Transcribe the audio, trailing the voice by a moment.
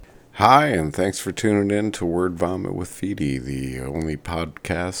Hi, and thanks for tuning in to Word Vomit with Feedy, the only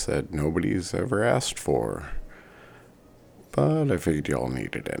podcast that nobody's ever asked for. But I figured y'all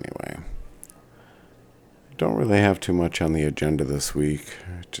need it anyway. Don't really have too much on the agenda this week.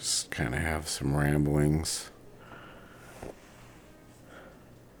 I just kind of have some ramblings.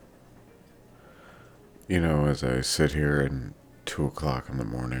 As I sit here at 2 o'clock in the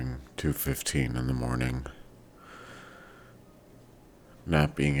morning, 2:15 in the morning,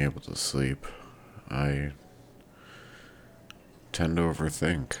 not being able to sleep, I tend to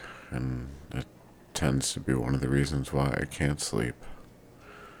overthink, and it tends to be one of the reasons why I can't sleep.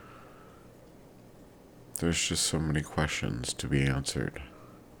 There's just so many questions to be answered.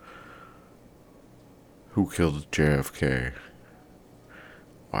 Who killed JFK?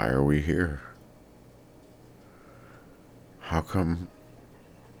 Why are we here? How come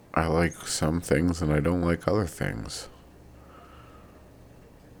I like some things and I don't like other things?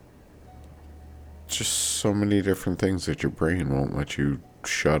 Just so many different things that your brain won't let you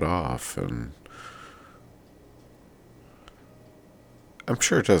shut off, and I'm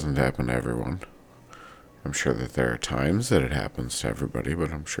sure it doesn't happen to everyone. I'm sure that there are times that it happens to everybody,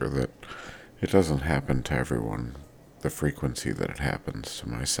 but I'm sure that it doesn't happen to everyone the frequency that it happens to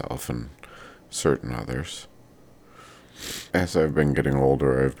myself and certain others. As I've been getting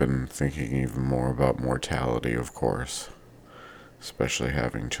older, I've been thinking even more about mortality, of course, especially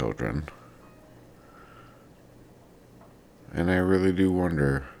having children. And I really do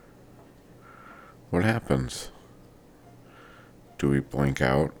wonder, what happens? Do we blink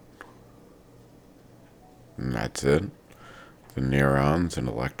out? And that's it? The neurons and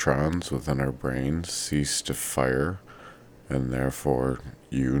electrons within our brains cease to fire, and therefore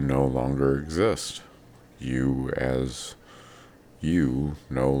you no longer exist. You as you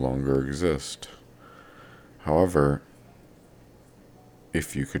no longer exist. However,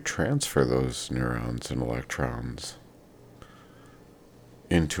 if you could transfer those neurons and electrons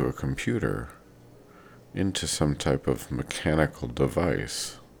into a computer, into some type of mechanical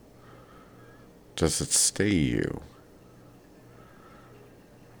device, does it stay you?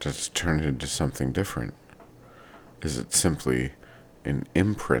 Does it turn into something different? Is it simply an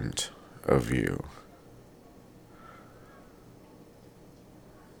imprint of you?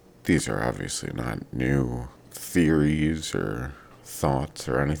 These are obviously not new theories or thoughts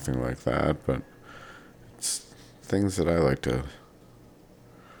or anything like that, but it's things that I like to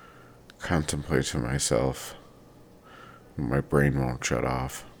contemplate to myself. My brain won't shut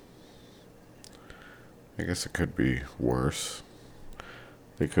off. I guess it could be worse.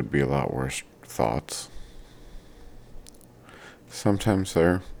 They could be a lot worse thoughts. Sometimes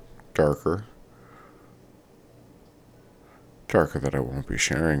they're darker that I won't be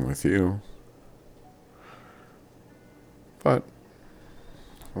sharing with you. But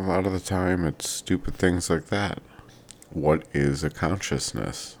a lot of the time it's stupid things like that. What is a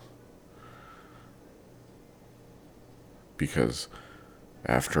consciousness? Because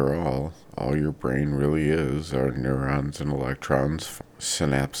after all your brain really is are neurons and electrons,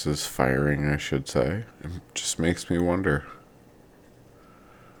 synapses firing, I should say. It just makes me wonder.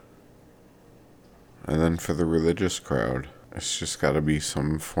 And then for the religious crowd, it's just got to be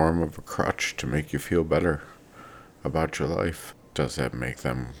some form of a crutch to make you feel better about your life. Does that make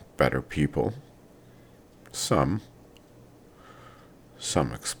them better people? Some.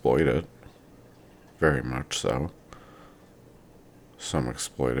 Some exploit it. Very much so. Some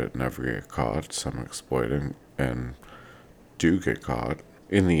exploit it and never get caught. Some exploit it and do get caught.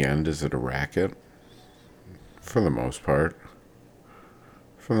 In the end, is it a racket? For the most part.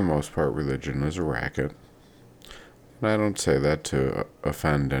 For the most part, religion is a racket. And I don't say that to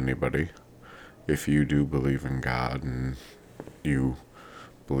offend anybody. If you do believe in God and you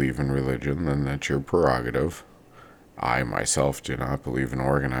believe in religion, then that's your prerogative. I myself do not believe in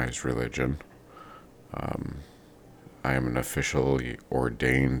organized religion. I am an officially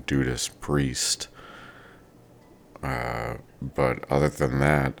ordained Buddhist priest. But other than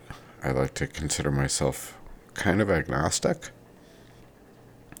that, I like to consider myself kind of agnostic.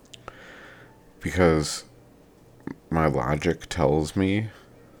 Because my logic tells me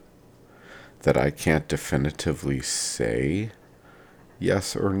that I can't definitively say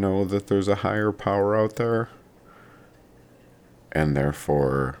yes or no that there's a higher power out there. And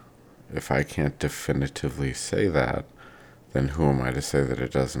therefore, if I can't definitively say that, then who am I to say that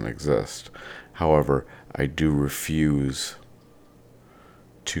it doesn't exist? However, I do refuse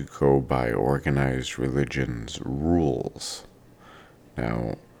to go by organized religion's rules.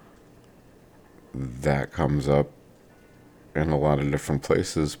 Now, that comes up in a lot of different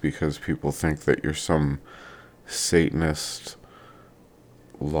places because people think that you're some Satanist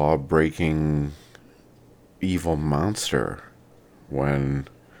law-breaking evil monster when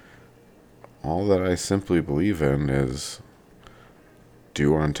all that I simply believe in is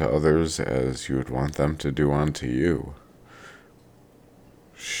do unto others as you would want them to do unto you.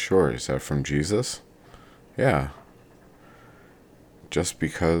 Sure, is that from Jesus? Yeah. Just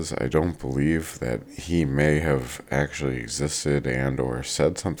because I don't believe that he may have actually existed and or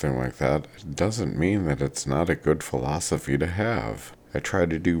said something like that doesn't mean that it's not a good philosophy to have. I try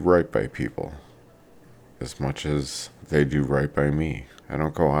to do right by people as much as they do right by me. I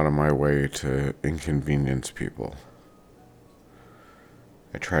don't go out of my way to inconvenience people.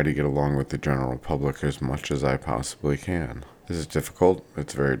 I try to get along with the general public as much as I possibly can. Is it difficult?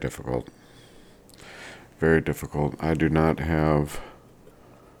 It's very difficult. Very difficult. I do not have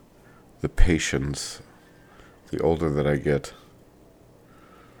the patience, the older that I get,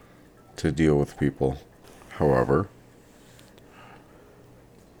 to deal with people. However,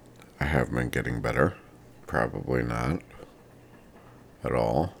 I have been getting better. Probably not at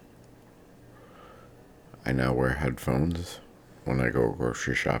all. I now wear headphones when I go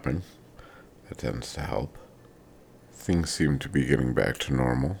grocery shopping. That tends to help. Things seem to be getting back to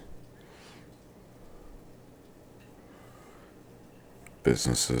normal.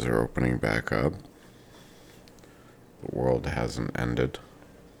 Businesses are opening back up. The world hasn't ended.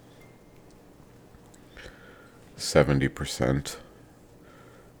 70%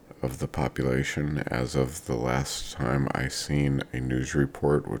 of the population, as of the last time I seen a news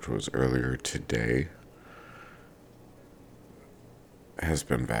report, which was earlier today, has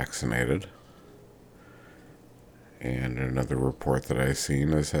been vaccinated. And another report that I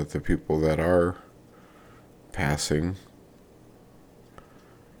seen is that the people that are passing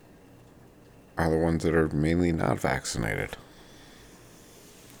are the ones that are mainly not vaccinated.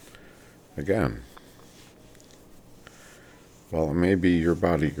 Again, while it may be your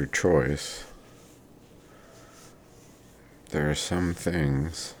body, your choice, there are some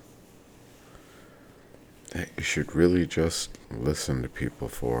things that you should really just listen to people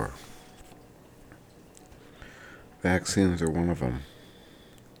for. Vaccines are one of them.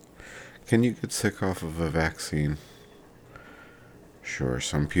 Can you get sick off of a vaccine? Sure,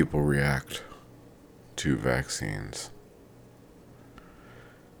 some people react to vaccines.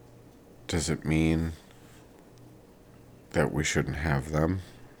 Does it mean that we shouldn't have them?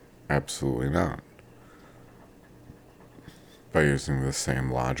 Absolutely not. By using the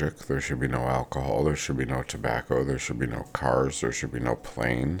same logic, there should be no alcohol, there should be no tobacco, there should be no cars, there should be no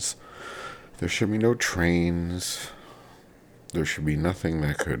planes, there should be no trains, there should be nothing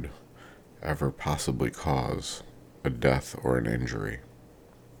that could ever possibly cause a death or an injury.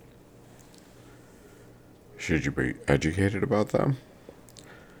 Should you be educated about them?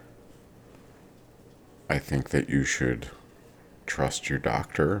 I think that you should trust your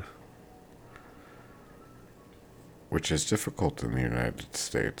doctor, which is difficult in the United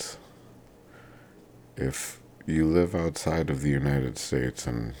States. If you live outside of the United States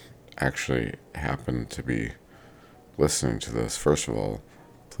and actually happen to be listening to this, first of all,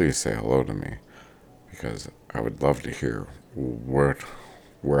 please say hello to me, because I would love to hear where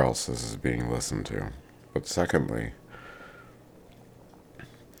else this is being listened to. But secondly,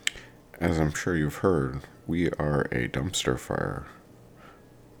 as I'm sure you've heard, we are a dumpster fire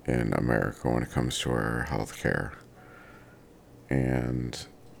in America when it comes to our health care. And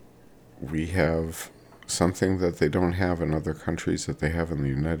we have something that they don't have in other countries that they have in the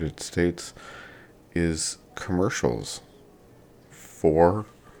United States is commercials for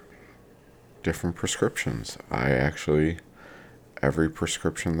different prescriptions. Every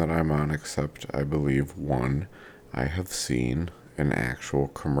prescription that I'm on, except I believe one, I have seen an actual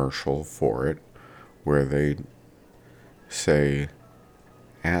commercial for it where they say,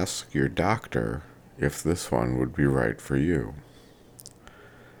 ask your doctor if this one would be right for you.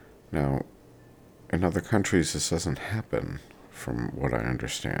 Now, in other countries, this doesn't happen, from what I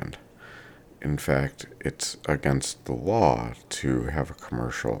understand. In fact, it's against the law to have a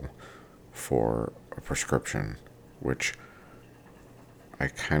commercial for a prescription, which I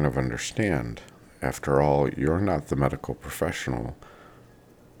kind of understand. After all, you're not the medical professional.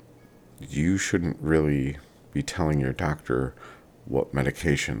 You shouldn't really be telling your doctor what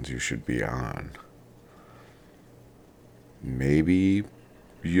medications you should be on. Maybe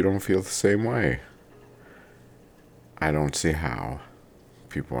you don't feel the same way. I don't see how.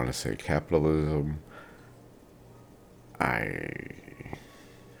 People want to say capitalism.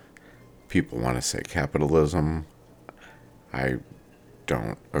 People want to say capitalism. I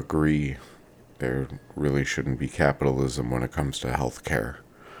don't agree. There really shouldn't be capitalism when it comes to healthcare.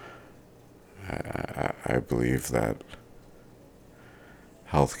 I believe that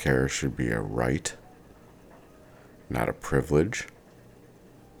Healthcare should be a right, not a privilege.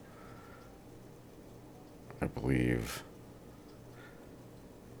 I believe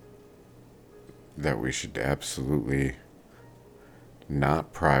that we should absolutely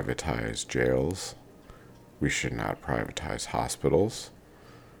not privatize jails. We should not privatize hospitals.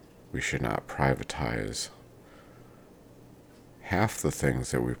 We should not privatize half the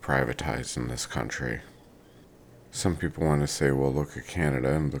things that we privatize in this country. Some people want to say, well, look at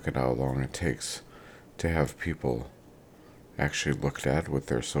Canada and look at how long it takes to have people actually looked at with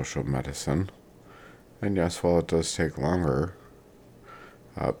their social medicine. And yes, while it does take longer,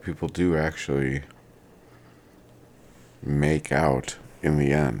 people do actually make out in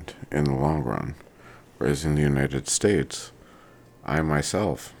the end, in the long run. Whereas in the United States, I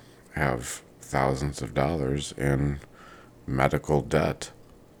myself have thousands of dollars in medical debt.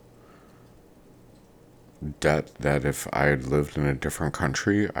 Debt that if I had lived in a different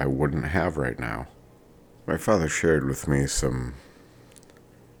country, I wouldn't have right now. My father shared with me some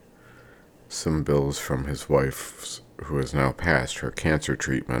bills from his wife, who has now passed, her cancer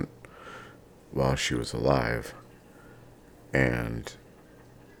treatment while she was alive. And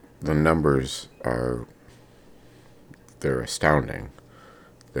the numbers they're astounding.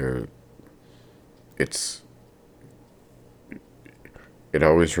 It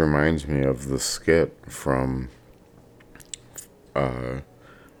always reminds me of the skit from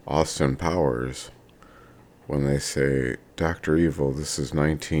Austin Powers when they say, Dr. Evil, this is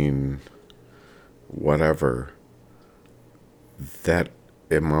 19 whatever. That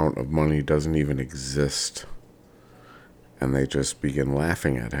amount of money doesn't even exist. And they just begin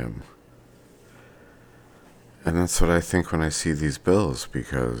laughing at him. And that's what I think when I see these bills,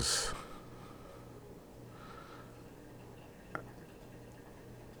 because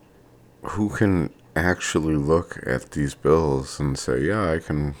who can actually look at these bills and say, yeah, I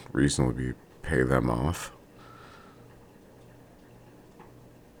can reasonably pay them off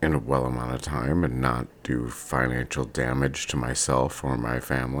in a well amount of time and not do financial damage to myself or my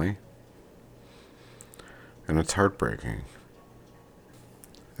family? And it's heartbreaking.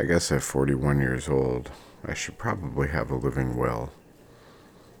 I guess at 41 years old, I should probably have a living will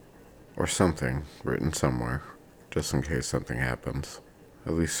or something written somewhere, just in case something happens.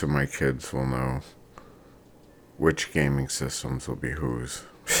 At least so my kids will know which gaming systems will be whose.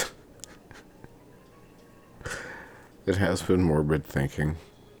 It has been morbid thinking.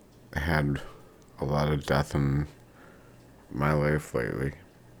 I had a lot of death in my life lately.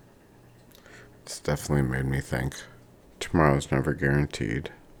 It's definitely made me think. Tomorrow's never guaranteed.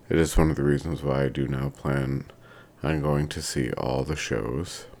 It is one of the reasons why I do now plan on going to see all the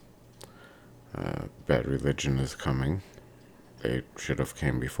shows. Bad Religion is coming. They should have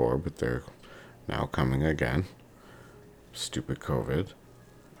came before, but they're now coming again. Stupid COVID.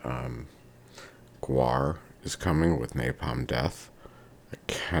 Guar is coming with Napalm Death. I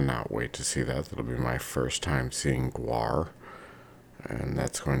cannot wait to see that. That'll be my first time seeing Guar, and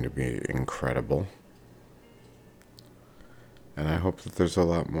that's going to be incredible. And I hope that there's a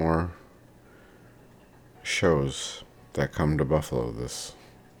lot more shows that come to Buffalo this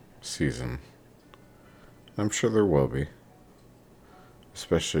season. I'm sure there will be,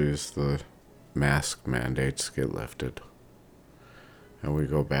 especially as the mask mandates get lifted and we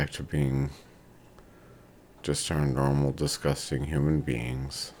go back to being just our normal, disgusting human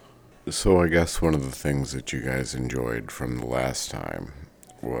beings. So I guess one of the things that you guys enjoyed from the last time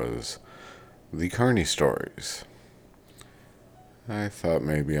was the Carney stories. I thought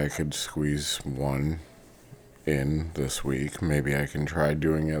maybe I could squeeze one in this week. Maybe I can try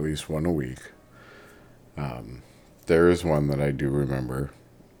doing at least one a week. There is one that I do remember.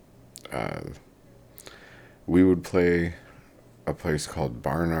 We would play a place called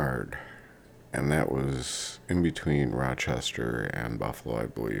Barnard, and that was in between Rochester and Buffalo, I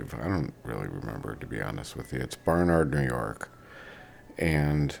believe. I don't really remember, to be honest with you. It's Barnard, New York,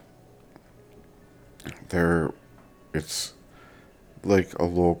 and it's like a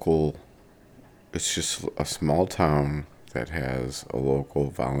local, it's just a small town that has a local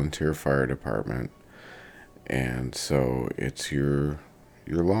volunteer fire department, and so it's your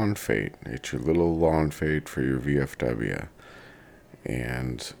lawn fete. It's your little lawn fete for your VFW.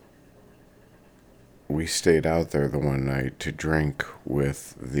 And we stayed out there the one night to drink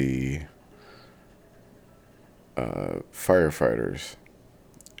with the firefighters.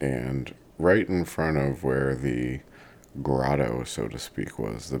 And right in front of where the grotto, so to speak,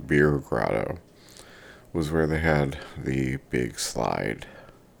 was, the beer grotto, was where they had the big slide.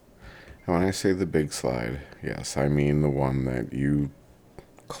 And when I say the big slide, yes, I mean the one that you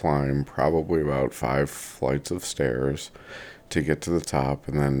climb probably about 5 flights of stairs to get to the top,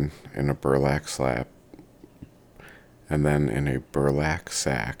 and then in a burlap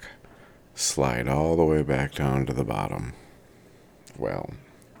sack, slide all the way back down to the bottom. Well,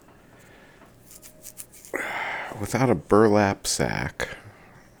 without a burlap sack,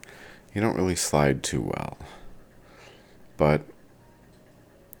 you don't really slide too well. But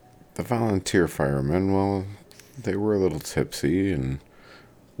the volunteer firemen, well, they were a little tipsy, and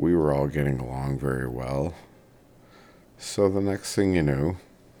we were all getting along very well. So the next thing you knew,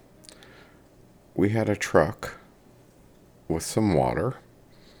 we had a truck with some water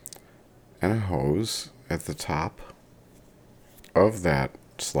and a hose at the top of that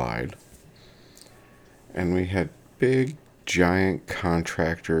slide, and we had big, giant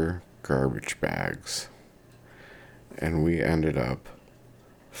contractor garbage bags, and we ended up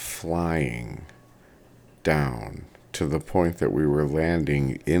flying down to the point that we were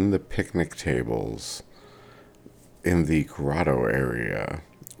landing in the picnic tables in the grotto area,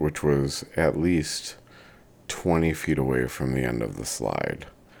 which was at least 20 feet away from the end of the slide.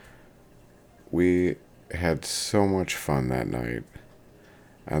 We had so much fun that night.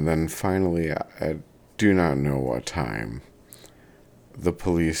 And then finally, I do not know what time, the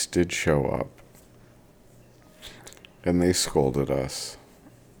police did show up. And they scolded us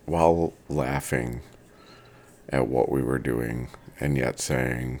while laughing at what we were doing, and yet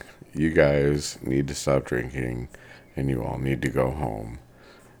saying, "You guys need to stop drinking and you all need to go home,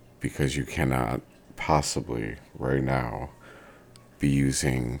 because you cannot possibly right now be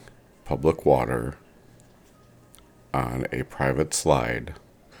using public water on a private slide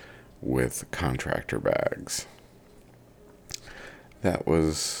with contractor bags." That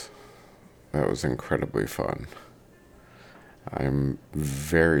was incredibly fun. I'm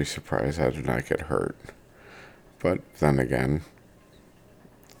very surprised I did not get hurt. But then again,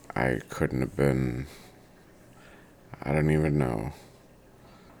 I couldn't have been, I don't even know.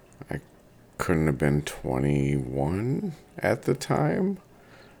 I couldn't have been 21 at the time.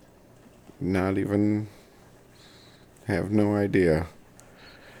 Not even, have no idea.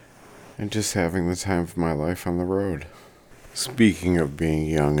 And just having the time of my life on the road. Speaking of being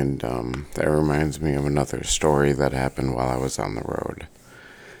young and dumb, that reminds me of another story that happened while I was on the road.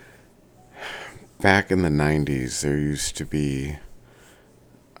 Back in the 90s, there used to be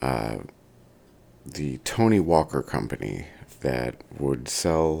the Tony Walker Company that would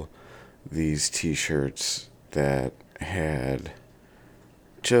sell these t-shirts that had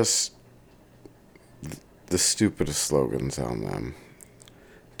just the stupidest slogans on them.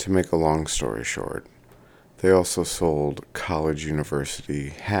 To make a long story short, they also sold college university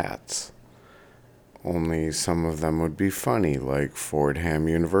hats. Only some of them would be funny, like Fordham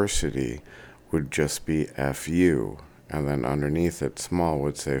University would just be FU, and then underneath it, small,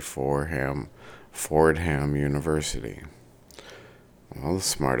 would say Fordham University. Well, the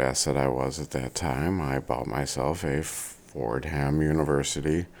smartass that I was at that time, I bought myself a Fordham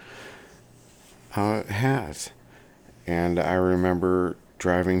University hat. And I remember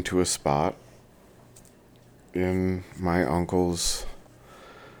driving to a spot in my uncle's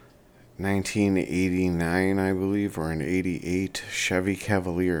 1989, I believe, or an 88 Chevy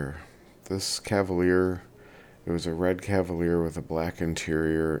Cavalier. This Cavalier, it was a red Cavalier with a black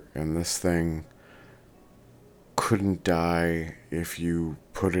interior, and this thing couldn't die if you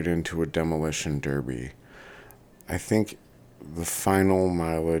put it into a demolition derby. I think the final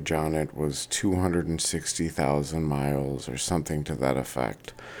mileage on it was 260,000 miles or something to that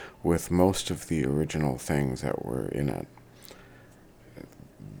effect, with most of the original things that were in it.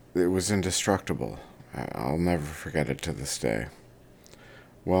 It was indestructible. I'll never forget it to this day.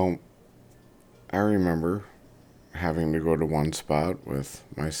 Well, I remember having to go to one spot with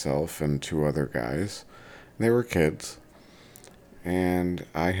myself and two other guys. They were kids, and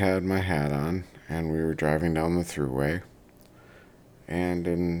I had my hat on, and we were driving down the thruway, and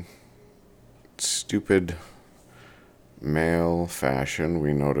in stupid male fashion,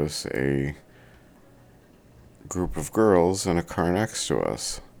 we notice a group of girls in a car next to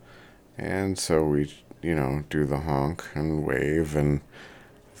us. And so we, do the honk and wave and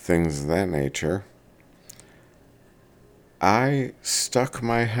things of that nature. I stuck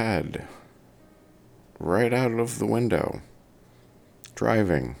my head right out of the window,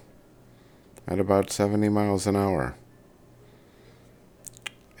 driving at about 70 miles an hour.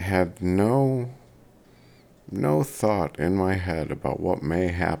 Had no thought in my head about what may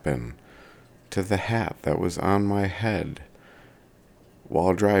happen to the hat that was on my head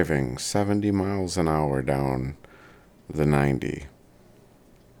while driving 70 miles an hour down the 90.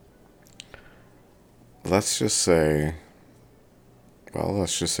 Let's just say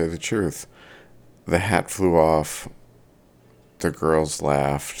the truth. The hat flew off The girls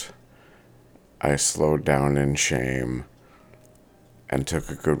laughed. I slowed down in shame and took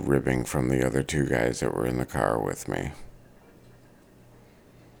a good ribbing from the other two guys that were in the car with me.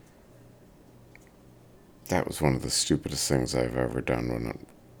 That was one of the stupidest things I've ever done when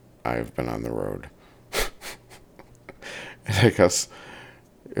I've been on the road. And I guess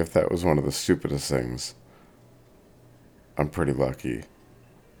if that was one of the stupidest things, I'm pretty lucky,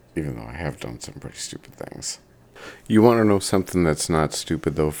 even though I have done some pretty stupid things. You want to know something that's not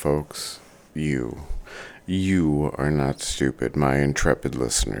stupid, though, folks? You are not stupid, my intrepid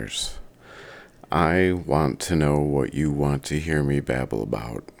listeners. I want to know what you want to hear me babble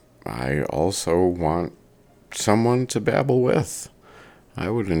about. I also want someone to babble with.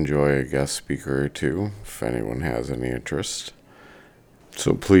 I would enjoy a guest speaker or two, if anyone has any interest.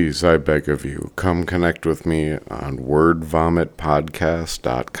 So please, I beg of you, come connect with me on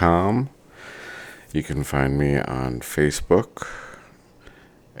wordvomitpodcast.com. You can find me on Facebook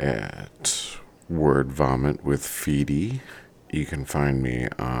at Word Vomit with Feedy. You can find me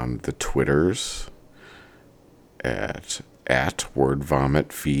on the Twitters at Word Vomit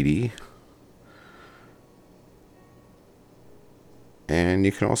Feedy. And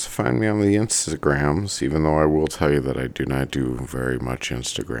you can also find me on the Instagrams, even though I will tell you that I do not do very much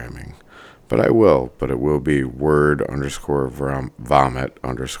Instagramming. But it will be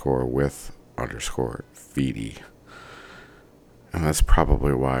word_vomit_with_feedy. And that's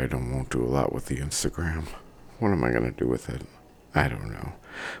probably why I won't do a lot with the Instagram. What am I going to do with it? I don't know.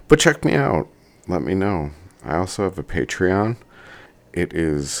 But check me out. Let me know. I also have a Patreon. It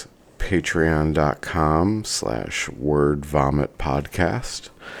is patreon.com/wordvomitpodcast.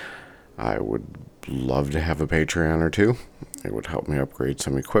 I would love to have a Patreon or two. It would help me upgrade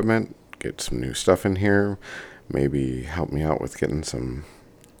some equipment, get some new stuff in here, maybe help me out with getting some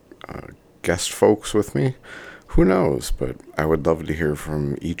guest folks with me. Who knows? But I would love to hear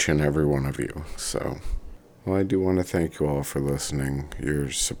from each and every one of you. So, well, I do want to thank you all for listening.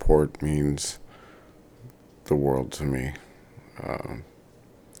 Your support means the world to me.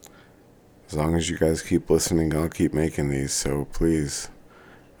 As long as you guys keep listening, I'll keep making these. So please,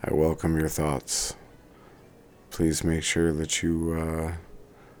 I welcome your thoughts. Please make sure that you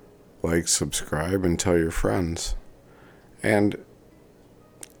like, subscribe, and tell your friends. And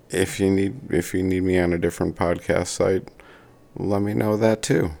if you need me on a different podcast site, let me know that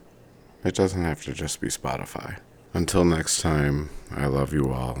too. It doesn't have to just be Spotify. Until next time, I love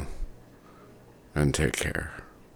you all, and take care.